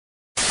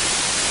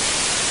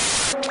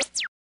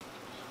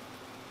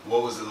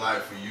what was it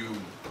like for you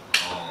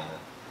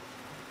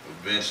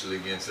eventually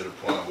getting to the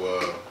point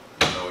where,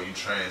 you know, you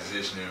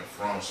transitioning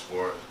from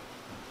sport,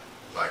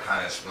 like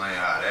kind of explain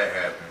how that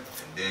happened,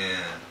 and then,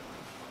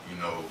 you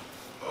know,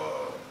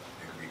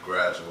 it could be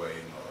graduating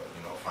or,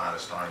 you know, finally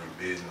starting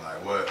your business.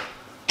 Like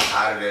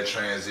how did that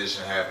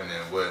transition happen,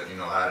 and what, you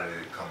know, how did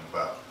it come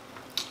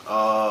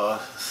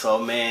about? So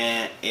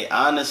man, it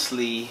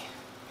honestly,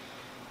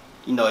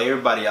 you know,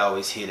 everybody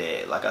always hear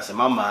that. Like I said,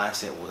 my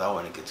mindset was I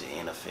want to get to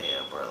the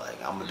NFL, bro.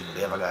 Like I'm gonna do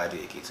whatever I gotta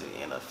do to get to the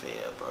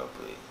NFL, bro.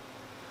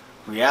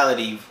 But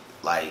reality,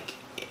 like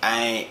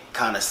I ain't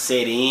kind of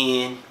set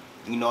in,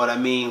 you know what I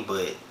mean?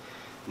 But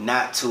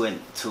not to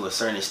a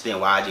certain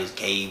extent where I just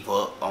gave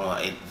up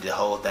on it, the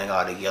whole thing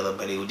altogether.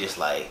 But it was just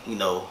like, you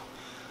know,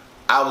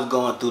 I was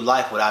going through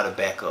life without a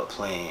backup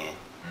plan.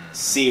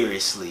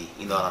 Seriously,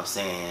 you know what I'm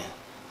saying?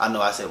 I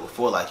know I said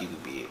before, like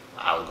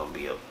I was gonna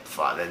be a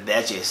father.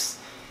 That's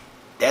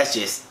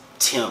just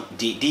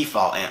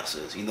default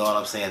answers. You know what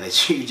I'm saying?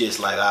 That you just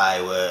like, all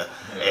right, well,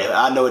 if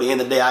I know at the end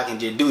of the day I can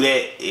just do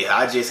that.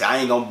 If I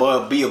ain't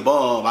gonna be a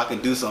bum. I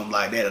can do something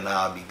like that and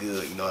I'll be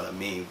good. You know what I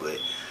mean? But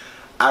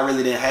I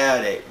really didn't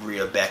have that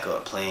real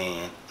backup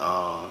plan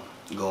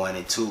going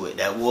into it.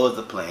 That was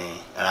the plan,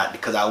 and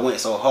because I went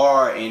so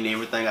hard in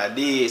everything I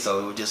did, so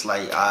it was just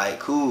like, all right,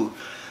 cool.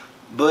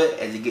 But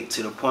as you get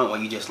to the point where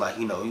you just like,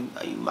 you know,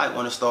 you might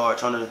want to start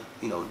trying to,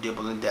 you know,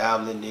 dibble and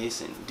dabble in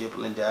this and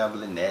dibble and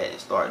dabble in that and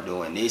start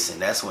doing this.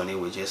 And that's when it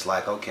was just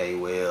like, okay,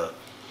 well,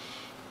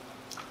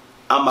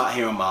 I'm out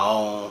here on my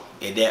own.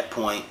 At that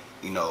point,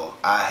 you know,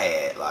 I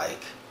had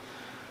like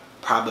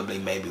probably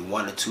maybe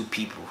 1 or 2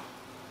 people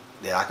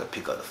that I could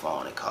pick up the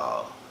phone and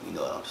call. You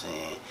know what I'm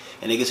saying?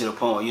 And it gets to the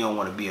point where you don't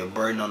want to be a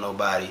burden on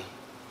nobody,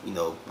 you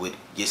know, with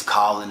just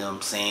calling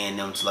them, saying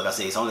them. So like I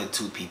said, it's only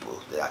 2 people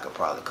that I could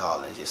probably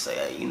call and just say,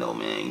 hey, you know,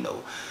 man, you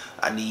know,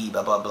 I need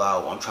blah, blah,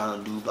 blah. I'm trying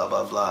to do blah,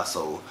 blah, blah.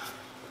 So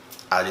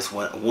I just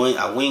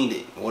I winged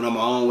it. Went on my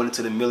own, went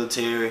into the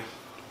military,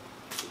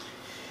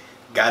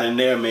 got in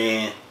there,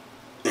 man.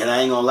 And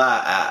I ain't gonna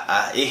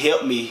lie, it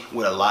helped me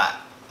with a lot.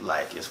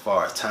 Like as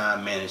far as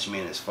time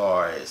management, as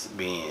far as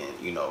being,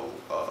 you know,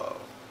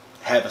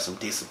 having some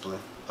discipline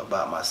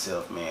about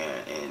myself,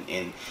 man,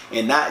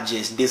 and not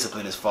just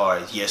discipline as far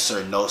as yes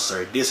sir, no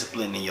sir,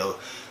 discipline in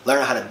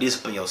learn how to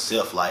discipline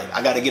yourself. Like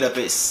I gotta get up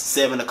at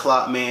 7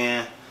 o'clock,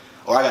 man,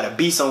 or I gotta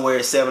be somewhere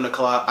at 7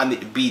 o'clock. I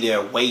need to be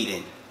there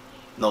waiting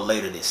no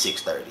later than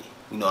 6:30.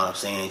 You know what I'm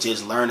saying?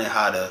 Just learning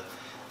how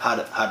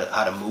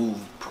to move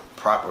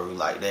properly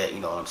like that. You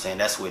know what I'm saying?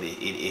 That's what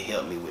it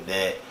helped me with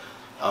that.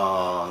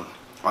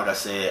 Like I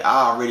said,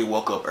 I already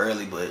woke up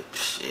early, but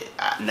shit,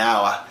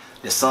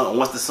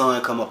 once the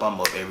sun come up, I'm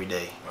up every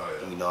day. Oh,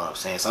 yeah. You know what I'm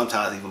saying?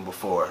 Sometimes even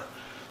before.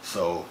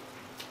 So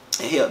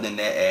it helped in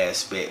that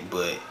aspect.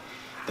 But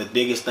the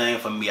biggest thing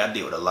for me, I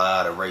dealt with a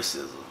lot of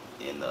racism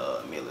in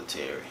the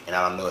military. And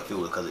I don't know if it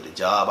was because of the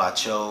job I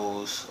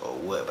chose or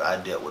what, but I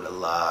dealt with a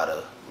lot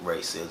of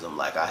racism.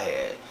 Like I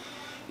had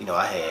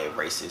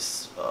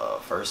racist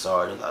first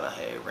sergeants. I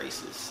had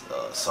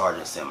racist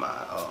sergeants in my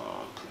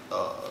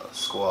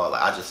squad.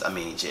 Like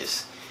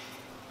just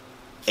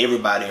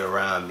everybody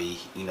around me,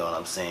 you know what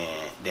I'm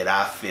saying, that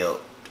I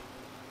felt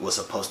was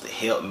supposed to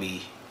help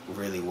me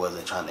really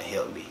wasn't trying to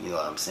help me. You know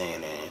what I'm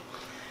saying? And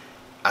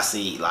I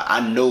see, like,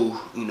 I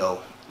know, you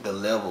know, the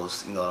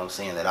levels, you know what I'm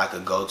saying, that I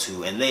could go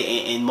to,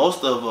 and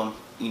most of them,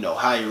 you know,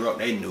 higher up,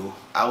 they knew.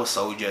 I was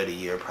Soldier of the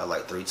Year probably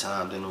like 3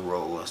 times in a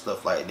row and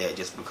stuff like that,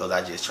 just because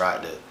I just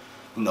tried to,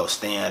 you know,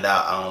 stand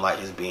out. I don't like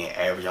just being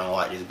average. I don't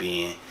like just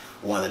being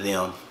one of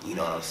them, you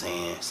know what I'm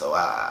saying? So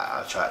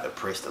I tried to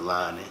press the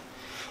line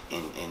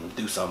and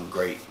do something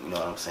great, you know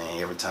what I'm saying,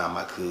 every time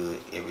I could,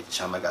 every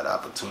time I got the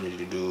opportunity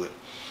to do it.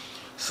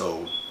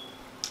 So,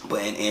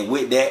 but and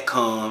with that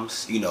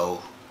comes, you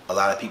know, a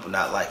lot of people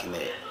not liking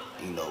that.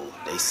 You know,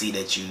 they see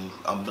that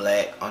I'm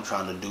black, I'm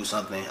trying to do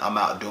something, I'm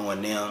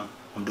outdoing them,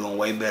 I'm doing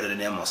way better than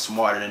them, I'm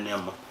smarter than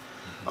them,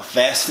 I'm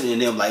faster than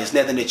them. Like, it's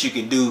nothing that you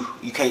can do.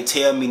 You can't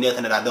tell me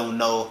nothing that I don't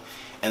know,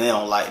 and they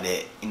don't like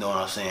that, you know what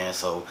I'm saying?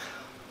 So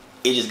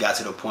it just got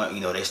to the point, you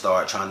know, they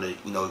start trying to,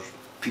 you know,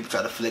 people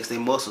try to flex their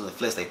muscles and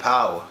flex their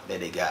power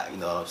that they got, you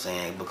know what I'm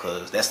saying?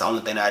 Because that's the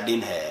only thing that I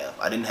didn't have.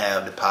 I didn't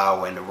have the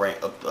power and the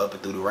rank up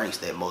and through the ranks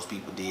that most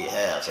people did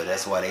have. So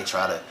that's why they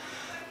try to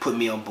put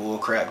me on bull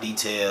crap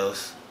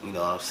details, you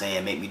know what I'm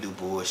saying? Make me do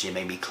bullshit,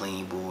 make me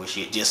clean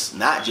bullshit. Just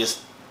not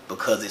just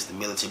because it's the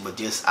military, but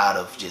just out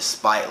of just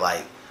spite,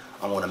 like,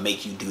 I want to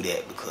make you do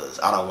that because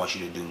I don't want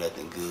you to do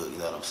nothing good, you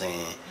know what I'm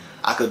saying?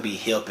 I could be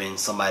helping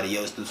somebody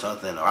else do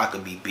something, or I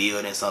could be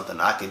building something,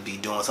 I could be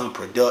doing something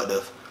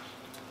productive,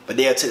 but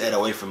they'll take that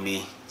away from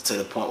me to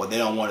the point where they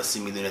don't want to see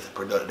me do nothing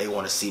productive. They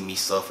want to see me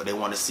suffer. They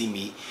want to see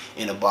me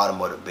in the bottom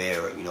of the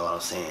barrel, you know what I'm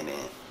saying?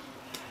 And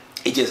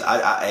it just,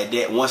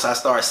 once I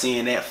start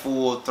seeing that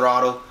full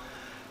throttle,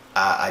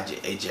 I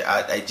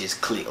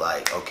just click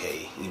like,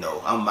 okay, you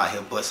know, I'm out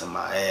here busting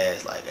my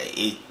ass, like,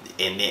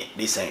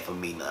 this ain't for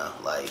me now.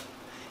 Like,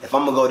 if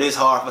I'm gonna go this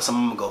hard for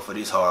something, I'm gonna go for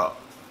this hard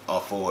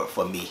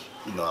for me,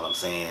 you know what I'm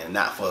saying?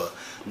 Not for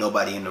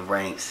nobody in the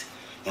ranks.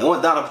 And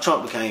when Donald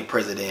Trump became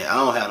president, I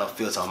don't have no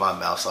filter on my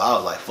mouth, so I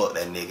was like, fuck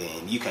that nigga,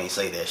 and you can't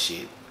say that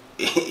shit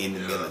in the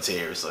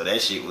military. So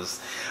that shit was,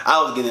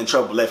 I was getting in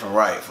trouble left and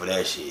right for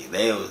that shit.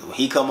 When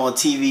he come on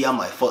TV, I'm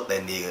like, fuck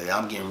that nigga,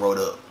 I'm getting rolled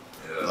up.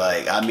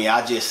 Like, I mean,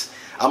 I'm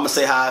gonna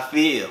say how I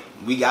feel.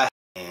 We got,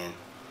 and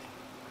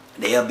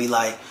they'll be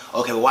like,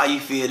 okay, well, why you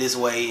feel this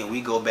way? And we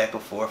go back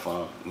and forth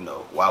on, you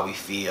know, why we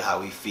feel how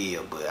we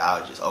feel. But I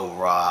was just,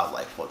 overall, I was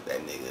like, fuck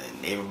that nigga.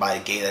 And everybody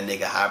gave that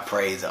nigga high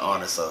praise and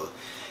honor. So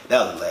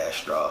that was the last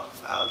straw.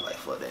 I was like,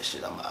 fuck that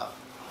shit, I'm out.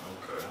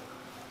 Okay.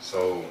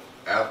 So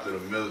after the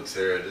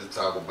military, just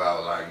talk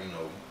about, like, you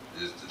know,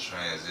 just the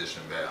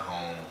transition back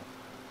home.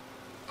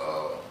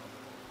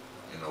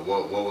 You know,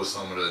 what was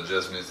some of the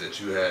adjustments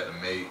that you had to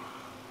make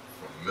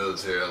from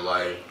military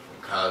life,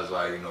 from college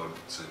life, you know,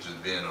 to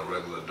just being a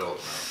regular adult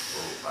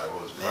now?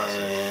 What was the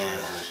process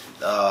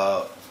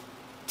of transition?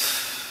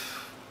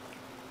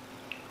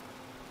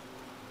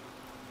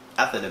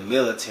 After the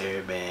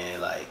military,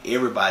 man, like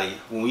everybody,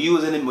 when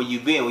you're in the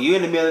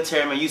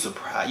military, man,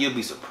 you'll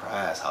be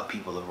surprised how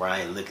people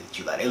around you look at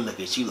you. Like, they look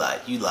at you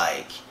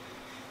like,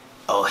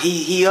 oh,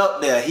 he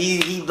up there,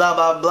 he blah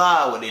blah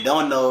blah. What they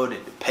don't know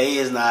that the pay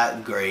is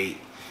not great.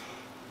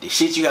 The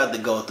shit you have to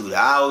go through, the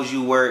hours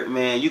you work,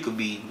 man, you could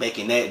be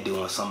making that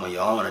doing some of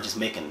your own, or just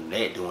making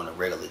that doing a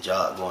regular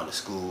job, going to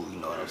school. You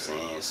know what I'm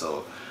saying?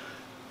 So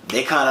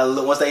they kind of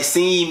look, once they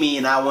seen me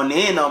and I wasn't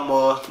in no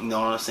more, you know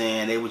what I'm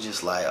saying, they were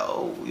just like,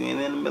 oh, you ain't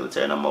in the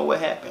military no more, what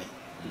happened?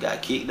 You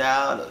got kicked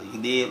out, or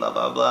you did blah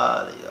blah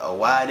blah, or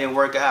why it didn't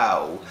work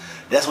out?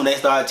 That's when they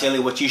started telling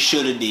you what you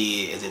should have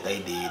did, as if they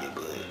did it.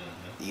 But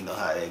you know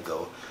how that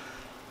go.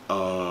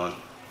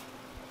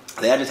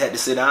 I just had to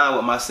sit down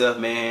with myself,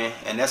 man,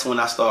 and that's when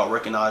I started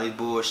working all these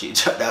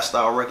bullshit. I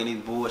started working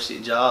these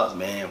bullshit jobs,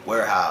 man,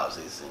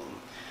 warehouses, and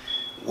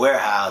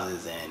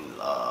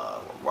I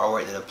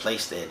worked at a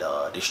place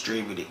that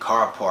distributed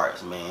car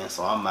parts, man.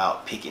 So I'm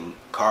out picking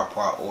car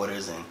part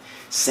orders and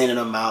sending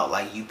them out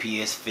like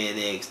UPS,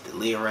 FedEx,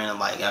 delivering them.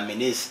 Like, I mean,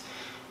 this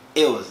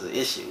shit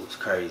was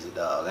crazy,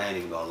 dog. I ain't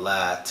even gonna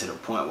lie, to the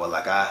point where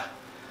like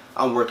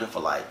I'm working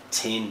for like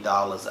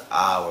 $10 an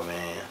hour,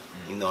 man.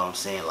 You know what I'm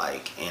saying?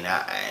 Like, and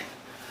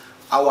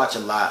I watch a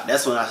lot.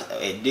 That's when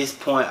at this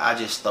point, I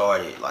just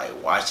started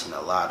like watching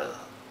a lot of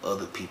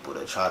other people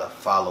that try to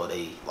follow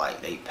they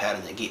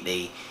patterns and get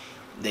they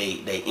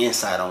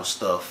insight on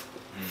stuff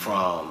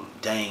from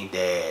Dame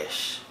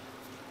Dash,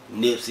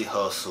 Nipsey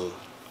Hussle,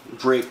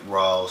 Rick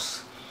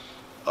Ross,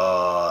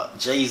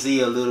 Jay-Z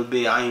a little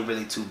bit. I ain't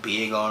really too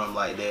big on him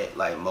like that,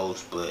 like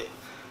most, but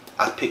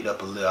I picked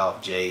up a little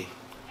off Jay.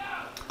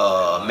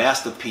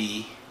 Master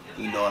P,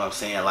 you know what I'm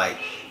saying? Like,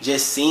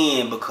 just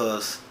seeing,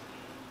 because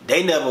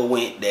they never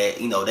went that,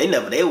 you know,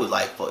 they was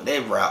like, fuck, they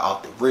right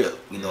off the rip,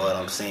 you know what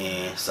I'm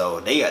saying? So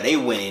they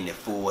went in it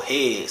full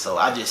head. So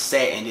I just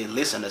sat and just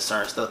listened to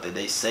certain stuff that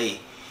they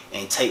say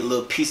and take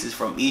little pieces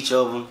from each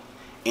of them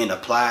and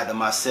apply it to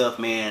myself,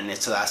 man,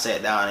 until I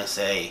sat down and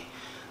say,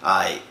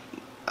 alright,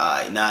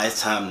 now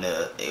it's time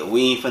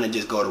we ain't finna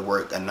just go to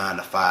work a 9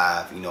 to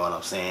 5, you know what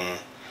I'm saying?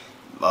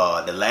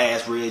 The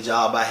last real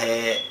job I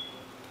had,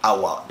 I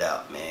walked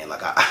out, man.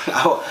 Like I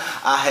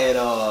had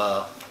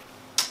I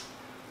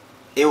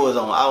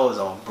was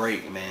on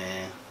break,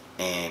 man,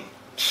 and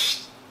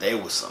there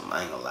was some,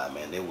 I ain't gonna lie,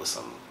 man, I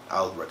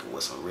was working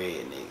with some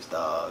rednecks,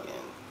 dog,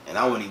 and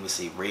I wouldn't even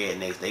see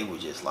rednecks. They were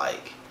just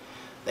like,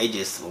 they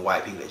just some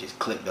white people that just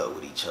clicked up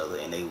with each other,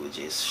 and they were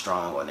just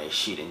strong on their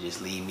shit and just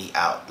leave me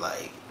out,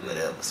 like,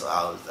 whatever. So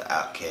I was the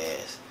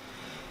outcast,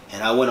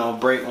 and I went on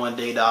break one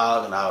day,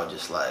 dog, and I was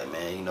just like,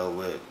 man, you know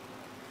what,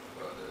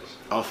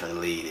 I'm finna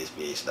leave this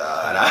bitch,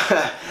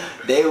 dog.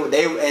 They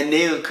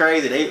was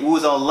crazy. We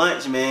was on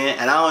lunch, man,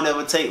 and I don't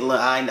ever take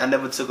lunch. I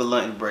never took a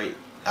lunch break.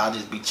 I'll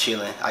just be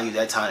chilling. I use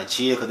that time to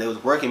chill because they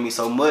was working me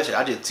so much.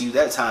 I just use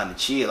that time to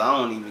chill. I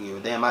don't even give a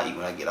damn. I eat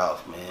when I get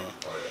off, man.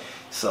 Oh, yeah.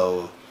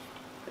 So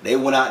they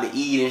went out to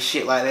eat and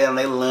shit like that on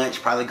their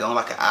lunch. Probably gone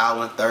like an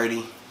hour and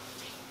 30.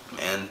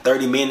 And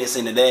 30 minutes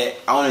into that,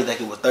 I don't even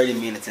think it was 30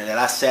 minutes into that,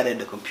 I sat at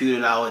the computer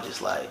and I was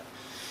just like,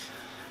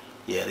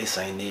 yeah, this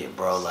ain't it,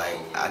 bro. Like,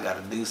 I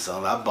gotta do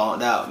something. I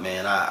bumped out,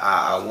 man.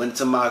 I went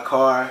to my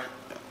car,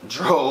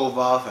 drove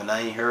off, and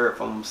I ain't heard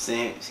from them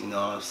since. You know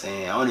what I'm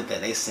saying? I don't even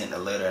think they sent a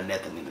letter or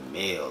nothing in the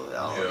mail.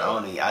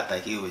 I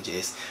think it was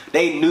just,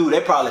 they knew,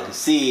 they probably could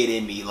see it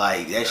in me.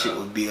 Like, that shit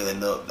was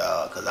building up,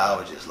 dog. Because I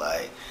was just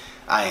like,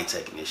 I ain't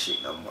taking this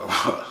shit no more,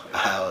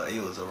 bro. It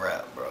was a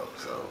wrap, bro.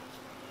 So.